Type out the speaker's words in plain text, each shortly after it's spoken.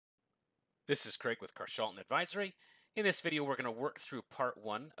This is Craig with Carshalton Advisory. In this video, we're going to work through part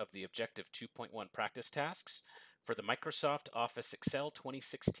 1 of the Objective 2.1 practice tasks for the Microsoft Office Excel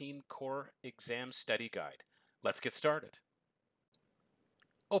 2016 Core Exam Study Guide. Let's get started.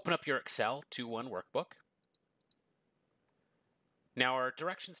 Open up your Excel 2.1 workbook. Now our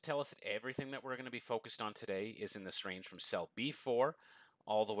directions tell us that everything that we're going to be focused on today is in this range from cell B4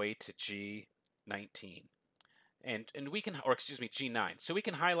 all the way to G19. And we can, or excuse me, G9. So we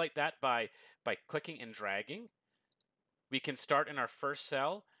can highlight that by clicking and dragging. We can start in our first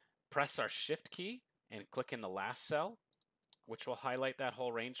cell, press our Shift key, and click in the last cell, which will highlight that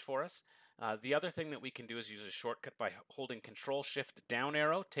whole range for us. The other thing that we can do is use a shortcut by holding Control Shift down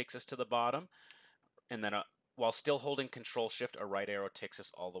arrow, takes us to the bottom, and then while still holding Control Shift, a right arrow takes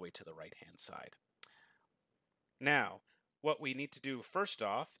us all the way to the right-hand side. Now, what we need to do first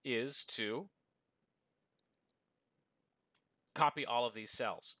off is to copy all of these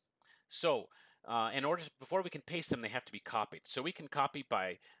cells. So before we can paste them, they have to be copied. So we can copy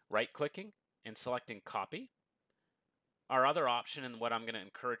by right-clicking and selecting Copy. Our other option, and what I'm going to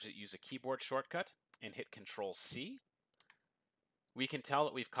encourage is use a keyboard shortcut and hit Control-C. We can tell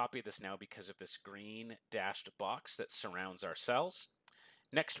that we've copied this now because of this green dashed box that surrounds our cells.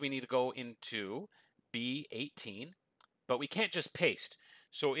 Next, we need to go into B18, but we can't just paste.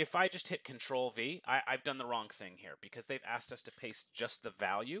 So if I just hit Control-V, I've done the wrong thing here because they've asked us to paste just the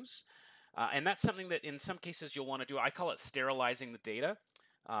values. And that's something that in some cases you'll want to do. I call it sterilizing the data,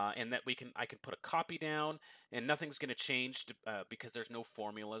 and that I can put a copy down and nothing's going to change because there's no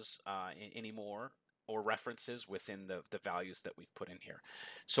formulas anymore or references within the values that we've put in here.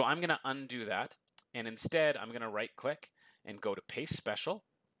 So I'm going to undo that, and instead I'm going to right click and go to Paste Special.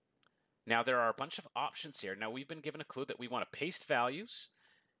 Now there are a bunch of options here. Now we've been given a clue that we want to paste values,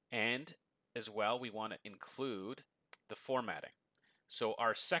 and as well we want to include the formatting. So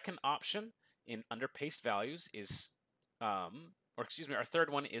our second option under paste values is, our third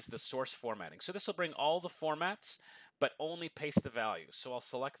one is the source formatting. So this will bring all the formats, but only paste the values. So I'll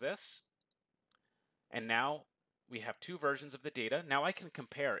select this, and now we have two versions of the data. Now I can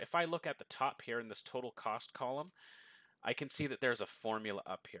compare. If I look at the top here in this total cost column, I can see that there's a formula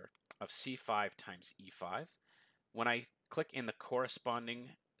up here of C5 times E5. When I click in the corresponding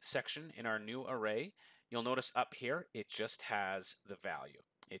section in our new array, you'll notice up here it just has the value.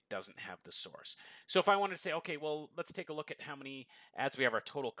 It doesn't have the source. So if I wanted to say, okay, well, let's take a look at how many ads we have, our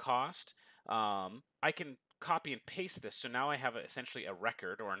total cost, I can copy and paste this. So now I have essentially a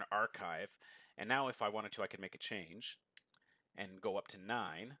record or an archive. And now if I wanted to, I could make a change and go up to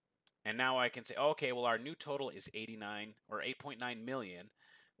 9. And now I can say, okay, well, our new total is 89 or 8.9 million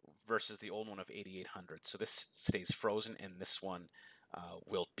versus the old one of 8,800. So this stays frozen, and this one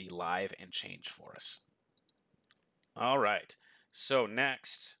will be live and change for us. All right, so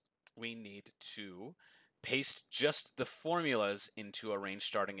next we need to paste just the formulas into a range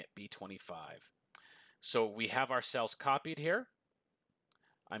starting at B25. So we have our cells copied here.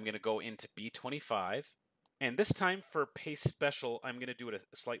 I'm going to go into B25. And this time for Paste Special, I'm going to do it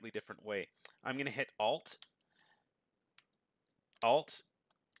a slightly different way. I'm going to hit Alt,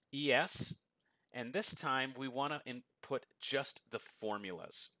 ES, and this time we want to input just the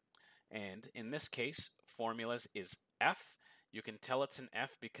formulas. And in this case, formulas is F. You can tell it's an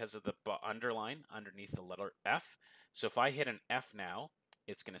F because of the underline underneath the letter F. So if I hit an F now,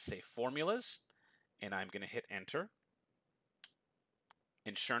 it's going to say formulas, and I'm going to hit Enter.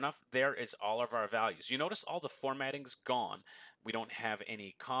 And sure enough, there is all of our values. You notice all the formatting's gone. We don't have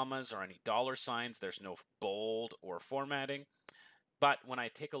any commas or any dollar signs. There's no bold or formatting. But when I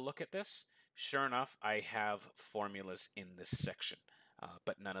take a look at this, sure enough, I have formulas in this section,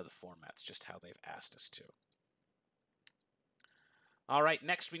 but none of the formats, just how they've asked us to. All right,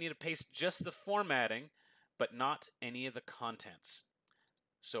 next we need to paste just the formatting, but not any of the contents.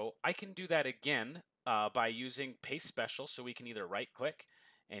 So I can do that again by using Paste Special. So we can either right-click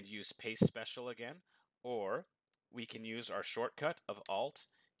and use Paste Special again, or we can use our shortcut of Alt.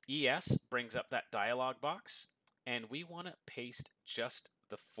 ES brings up that dialog box, and we want to paste just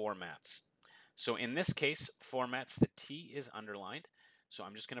the formats. So in this case, formats, the T is underlined. So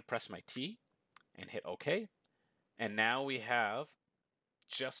I'm just going to press my T and hit OK. And now we have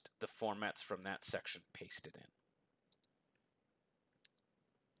just the formats from that section pasted in.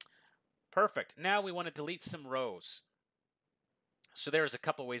 Perfect. Now we want to delete some rows. So there's a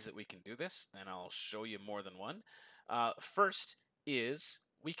couple ways that we can do this, and I'll show you more than one. First is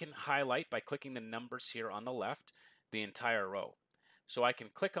we can highlight by clicking the numbers here on the left the entire row. So I can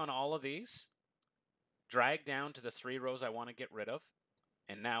click on all of these, drag down to the 3 rows I want to get rid of,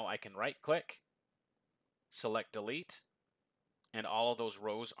 and now I can right-click, select Delete, and all of those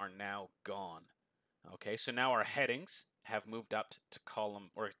rows are now gone. Okay, so now our headings have moved up to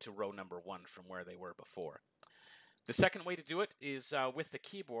column or to row number 1 from where they were before. The second way to do it is with the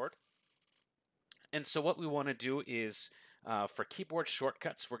keyboard. And so what we want to do is for keyboard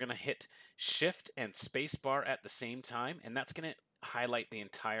shortcuts, we're going to hit Shift and Spacebar at the same time, and that's going to highlight the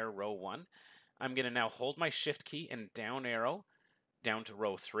entire row 1. I'm going to now hold my Shift key and down arrow down to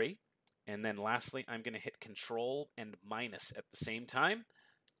row 3. And then lastly, I'm going to hit Control and minus at the same time,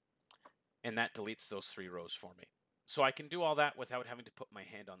 and that deletes those 3 rows for me. So I can do all that without having to put my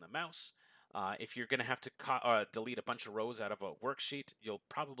hand on the mouse. If you're going to have to delete a bunch of rows out of a worksheet, you'll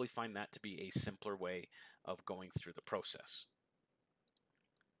probably find that to be a simpler way of going through the process.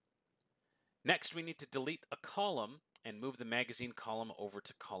 Next, we need to delete a column and move the magazine column over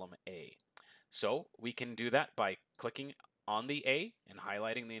to column A. So we can do that by clicking on the A and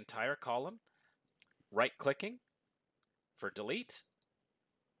highlighting the entire column, right-clicking for delete,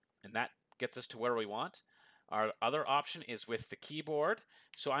 and that gets us to where we want. Our other option is with the keyboard.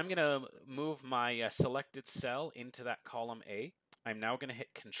 So I'm going to move my selected cell into that column A. I'm now going to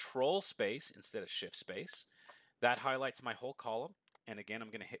hit Control space instead of Shift space. That highlights my whole column. And again, I'm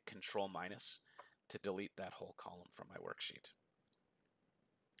going to hit Control minus to delete that whole column from my worksheet.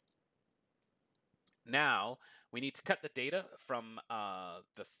 Now, we need to cut the data from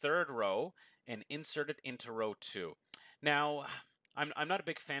the 3rd row and insert it into row 2. Now, I'm not a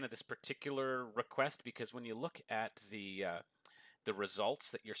big fan of this particular request because when you look at the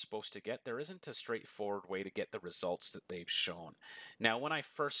results that you're supposed to get, there isn't a straightforward way to get the results that they've shown. Now, when I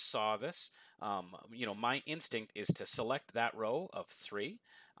first saw this, my instinct is to select that row of 3.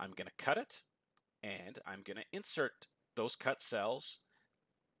 I'm going to cut it, and I'm going to insert those cut cells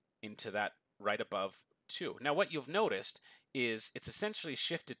into that right above 2. Now, what you've noticed is it's essentially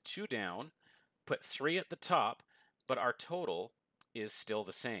shifted 2 down, put 3 at the top, but our total is still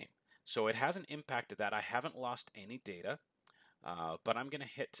the same. So it hasn't impacted that. I haven't lost any data, but I'm going to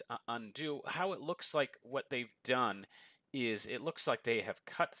hit undo. How it looks like what they've done is it looks like they have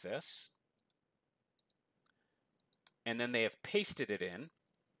cut this, and then they have pasted it in.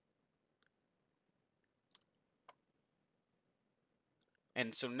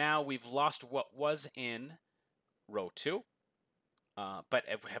 And so now we've lost what was in row 2, but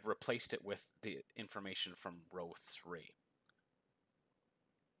have replaced it with the information from row 3.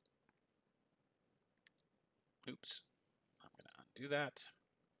 Oops, I'm going to undo that.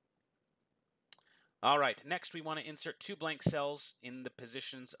 All right, next we want to insert 2 blank cells in the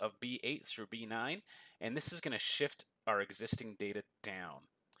positions of B8 through B9, and this is going to shift our existing data down.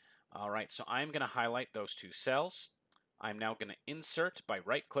 All right, so I'm going to highlight those 2 cells. I'm now going to insert by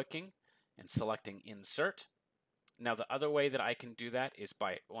right-clicking and selecting Insert. Now, the other way that I can do that is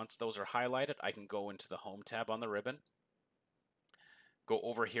by, once those are highlighted, I can go into the Home tab on the ribbon, go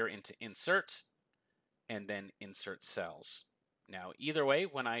over here into Insert, and then Insert Cells. Now, either way,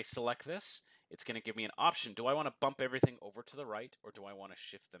 when I select this, it's going to give me an option. Do I want to bump everything over to the right, or do I want to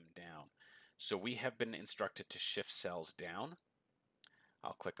shift them down? So we have been instructed to shift cells down.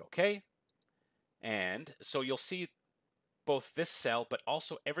 I'll click OK. And so you'll see both this cell, but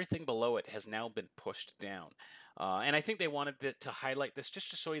also everything below it has now been pushed down. And I think they wanted to highlight this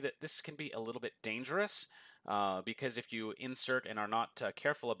just to show you that this can be a little bit dangerous because if you insert and are not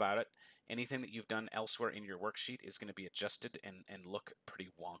careful about it, anything that you've done elsewhere in your worksheet is going to be adjusted and look pretty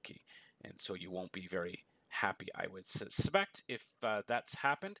wonky. And so you won't be very happy, I would suspect, if that's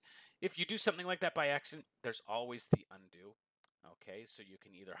happened. If you do something like that by accident, there's always the undo. Okay, so you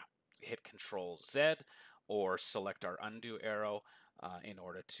can either hit Control Z or select our undo arrow in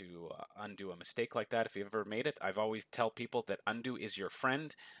order to undo a mistake like that. If you've ever made it, I've always tell people that undo is your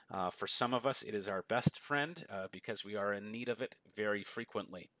friend. For some of us, it is our best friend because we are in need of it very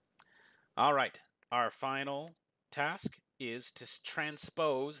frequently. All right, our final task is to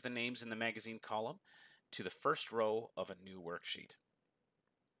transpose the names in the magazine column to the first row of a new worksheet.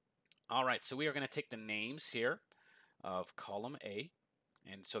 All right, so we are going to take the names here of column A,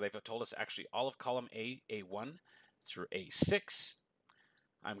 and so they've told us actually all of column A, A1 through A6.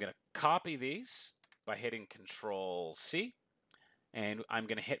 I'm going to copy these by hitting Control C, and I'm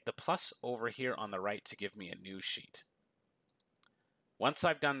going to hit the plus over here on the right to give me a new sheet. Once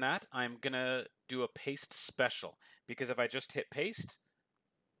I've done that, I'm going to do a paste special, because if I just hit paste,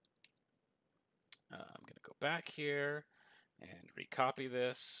 I'm going to go back here and recopy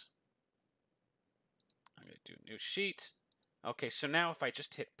this. I'm going to do a new sheet. Okay, so now if I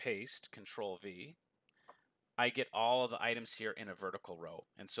just hit paste, Control V, I get all of the items here in a vertical row,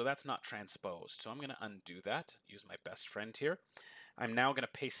 and so that's not transposed. So I'm going to undo that, use my best friend here. I'm now going to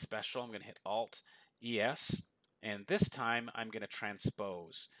paste special. I'm going to hit Alt ES, And this time I'm going to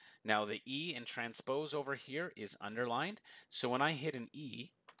transpose. Now the E in transpose over here is underlined. So when I hit an E,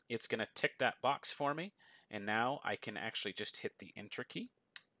 it's going to tick that box for me. And now I can actually just hit the enter key.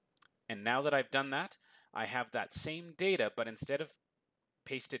 And now that I've done that, I have that same data, but instead of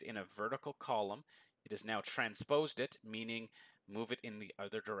pasted in a vertical column, it has now transposed it, meaning move it in the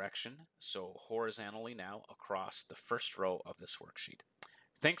other direction. So horizontally now across the first row of this worksheet.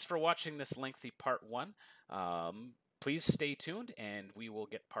 Thanks for watching this lengthy part 1. Please stay tuned and we will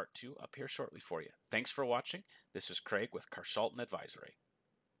get part 2 up here shortly for you. Thanks for watching. This is Craig with Consultant Advisory.